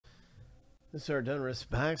This is our Donruss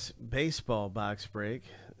baseball box break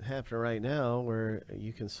happening right now where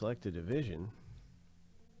you can select a division.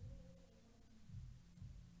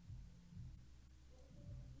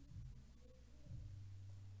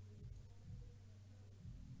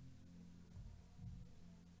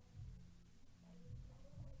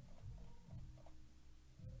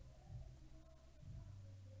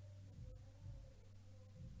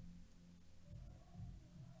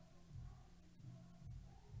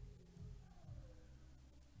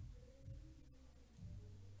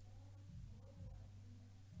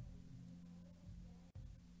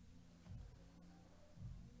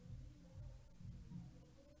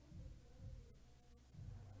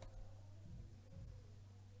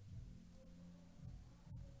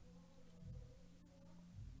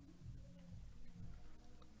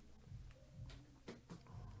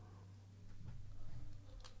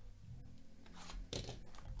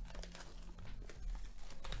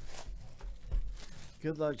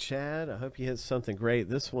 Good luck, Chad. I hope you hit something great.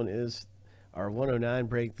 This one is our 109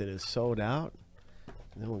 break that is sold out.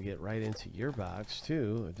 And then we'll get right into your box,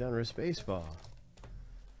 too, a Donruss baseball.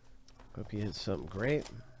 Hope you hit something great.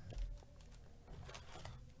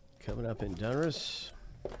 Coming up in Donruss.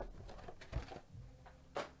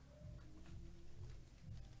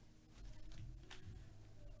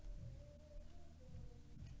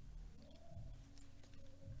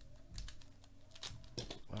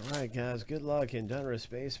 All right, guys, good luck in Donruss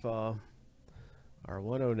baseball. Our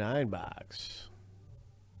 109 box.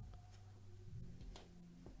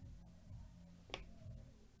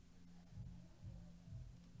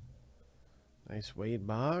 Nice Wade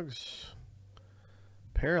Boggs.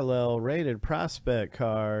 Parallel rated prospect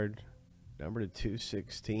card. Number to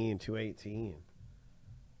 216, 218.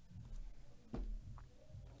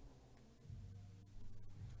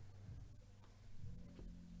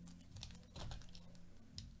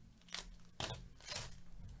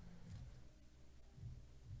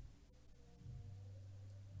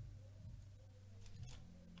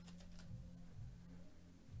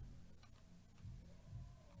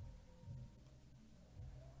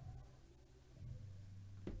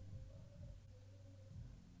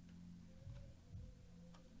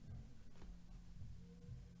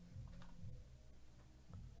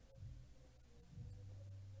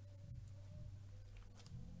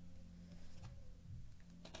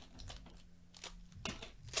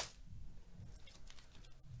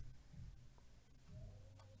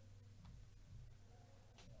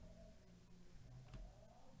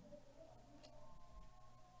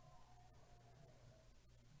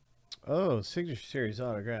 Oh, Signature Series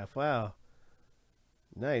autograph. Wow.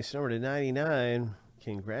 Nice. Number to 99.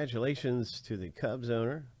 Congratulations to the Cubs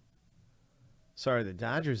owner. Sorry, the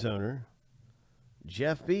Dodgers owner,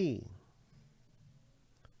 Jeff B.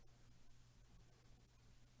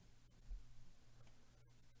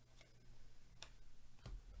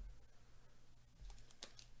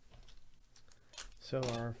 So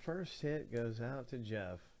our first hit goes out to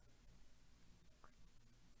Jeff.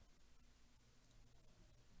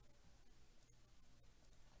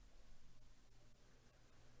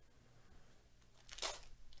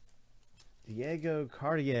 Diego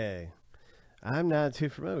Cartier. I'm not too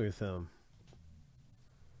familiar with him.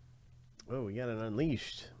 Oh, we got an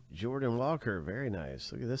Unleashed. Jordan Walker. Very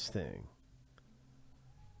nice. Look at this thing.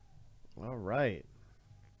 All right.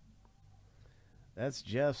 That's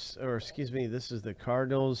Jeff's, or excuse me, this is the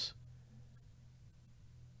Cardinals.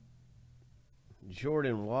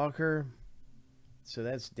 Jordan Walker. So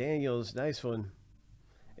that's Daniel's. Nice one.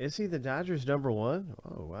 Is he the Dodgers #1?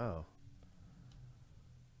 Oh, wow.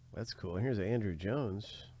 That's cool. Here's Andrew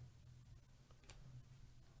Jones.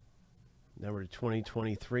 Number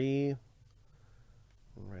 2023.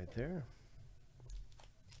 Right there.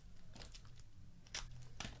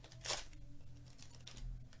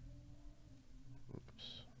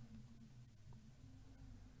 Oops.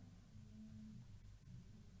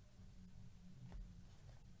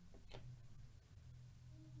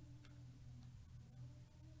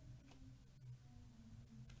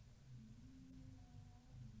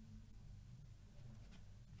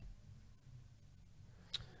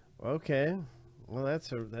 Okay. Well,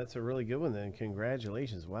 that's a really good one then.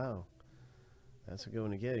 Congratulations. Wow. That's a good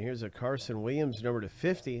one to get. Here's a Carson Williams number to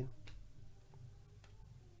 50.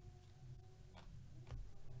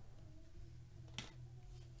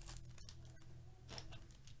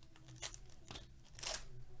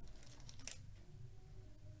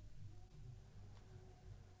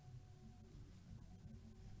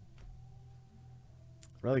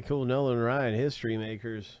 Really cool Nolan Ryan history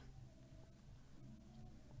makers.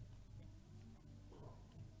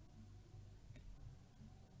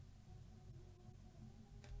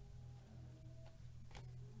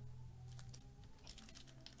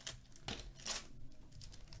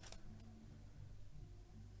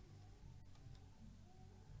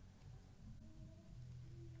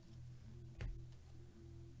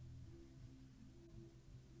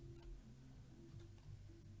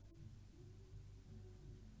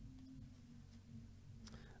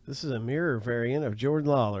 This is a mirror variant of Jordan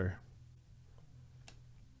Lawler.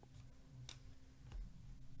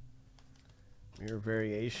 Mirror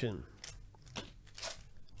variation.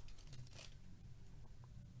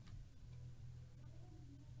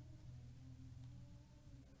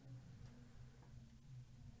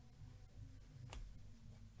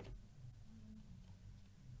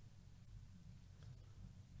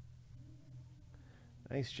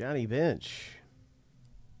 Nice Johnny Bench.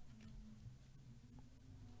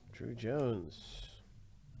 Drew Jones.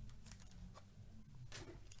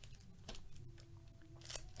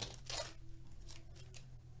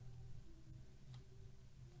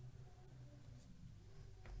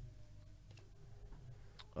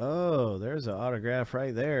 Oh, there's an autograph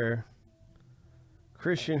right there.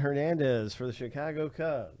 Christian Hernandez for the Chicago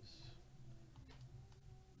Cubs.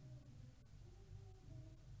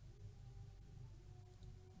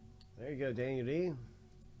 There you go, Daniel D.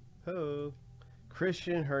 Ho.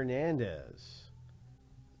 Christian Hernandez.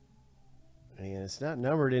 And it's not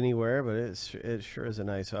numbered anywhere, but it sure is a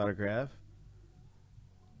nice autograph.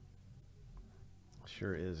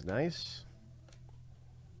 Sure is nice.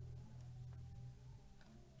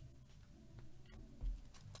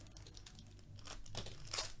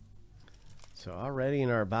 So already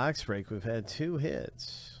in our box break, we've had 2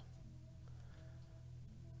 hits.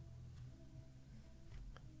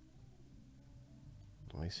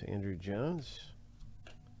 Nice Andrew Jones.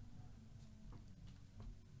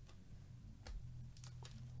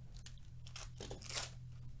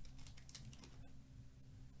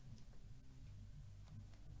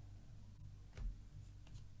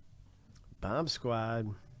 Bomb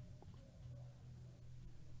Squad.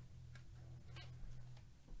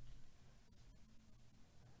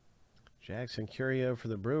 Jackson Curio for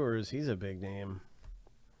the Brewers. He's a big name.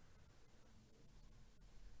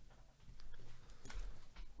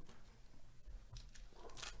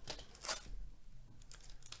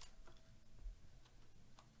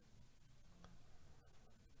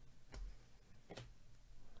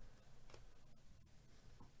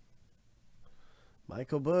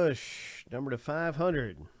 Michael Bush, number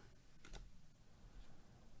 /500.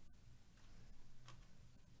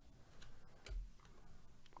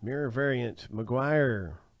 Mirror variant,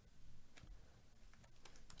 McGuire.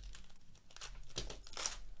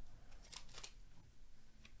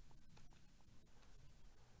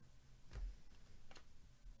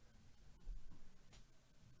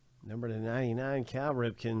 Number /99, Cal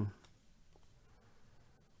Ripken.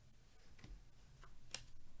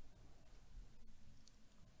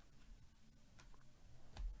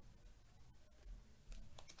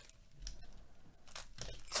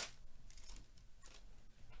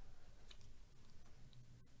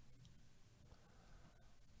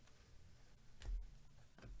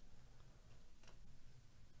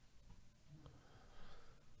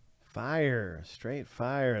 Fire, straight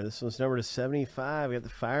fire. This one's number /75. We got the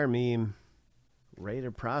fire meme.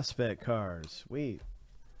 Rated prospect cards. Sweet.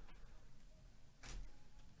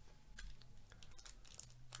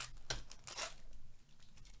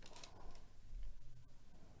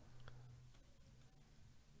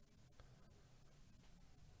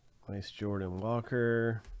 Nice Jordan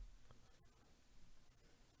Walker.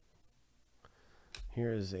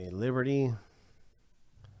 Here is a Liberty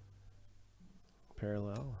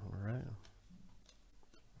parallel. All right.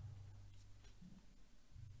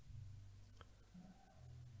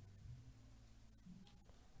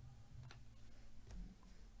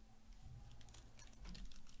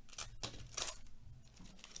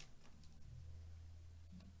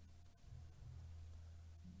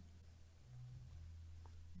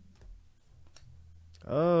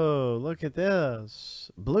 Oh, look at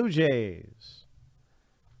this. Blue Jays.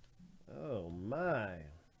 Oh, my.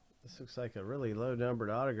 This looks like a really low numbered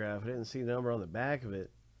autograph. I didn't see the number on the back of it.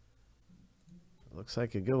 Looks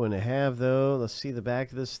like a good one to have, though. Let's see the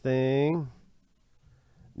back of this thing.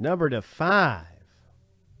 Number /5.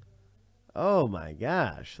 Oh, my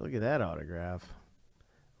gosh. Look at that autograph.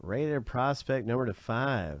 Rated prospect number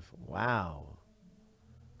 /5. Wow.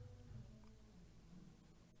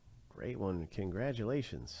 Great one.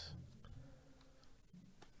 Congratulations.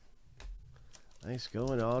 Nice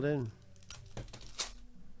going, Alden.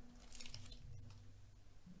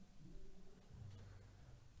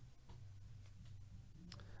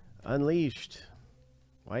 Unleashed.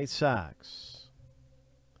 White Sox.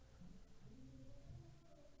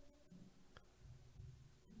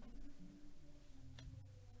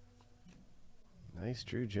 Nice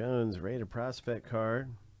Drew Jones rated prospect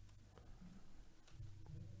card.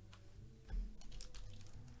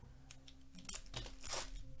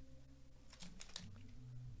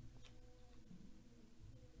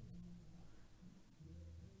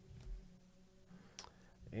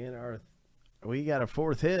 We got a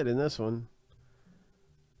 4th hit in this one.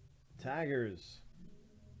 Tigers.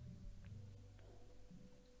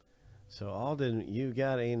 So Alden, you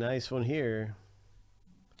got a nice one here.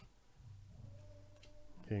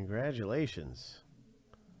 Congratulations.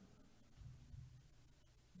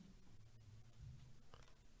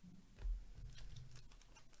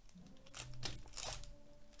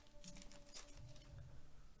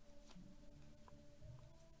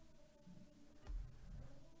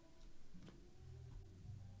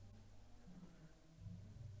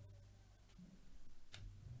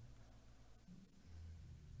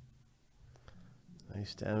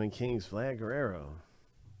 Nice Diamond Kings, Vlad Guerrero.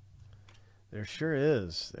 There sure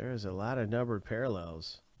is. There's a lot of numbered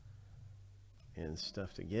parallels and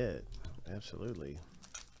stuff to get. Absolutely.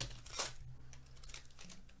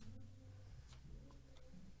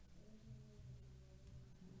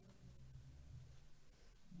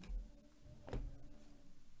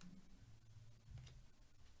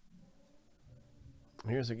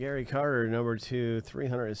 Here's a Gary Carter, number 2,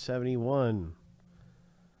 371.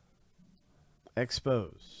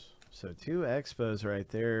 Expos. So 2 Expos right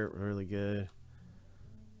there, really good.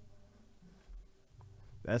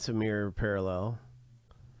 That's a mirror parallel.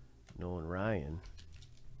 Nolan Ryan.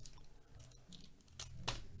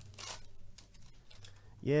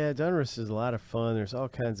 Yeah, Donruss is a lot of fun. There's all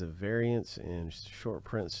kinds of variants and short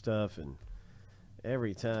print stuff, and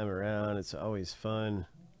every time around it's always fun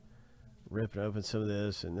ripping open some of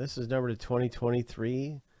this. And this is numbered to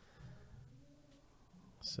 2023.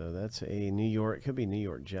 So that's a New York, could be New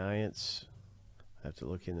York Giants. I have to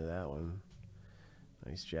look into that one.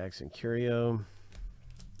 Nice Jackson Curio.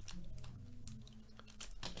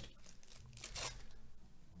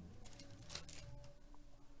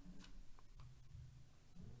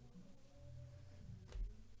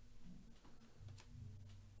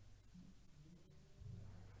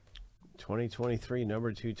 '23,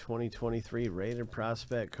 number 2, 2023 rated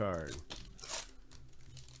prospect card.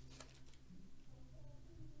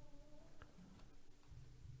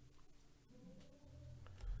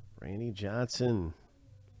 Randy Johnson,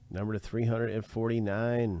 number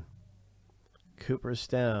 349.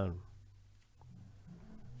 Cooperstown.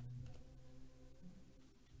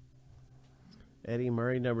 Eddie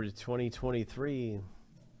Murray, number 2023.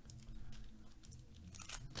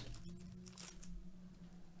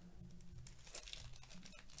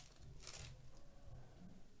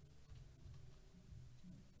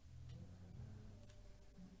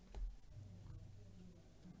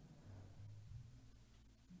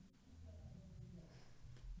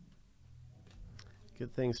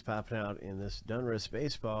 Good things popping out in this Donruss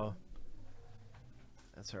baseball.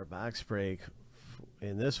 That's our box break.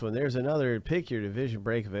 In this one, there's another pick your division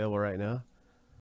break available right now.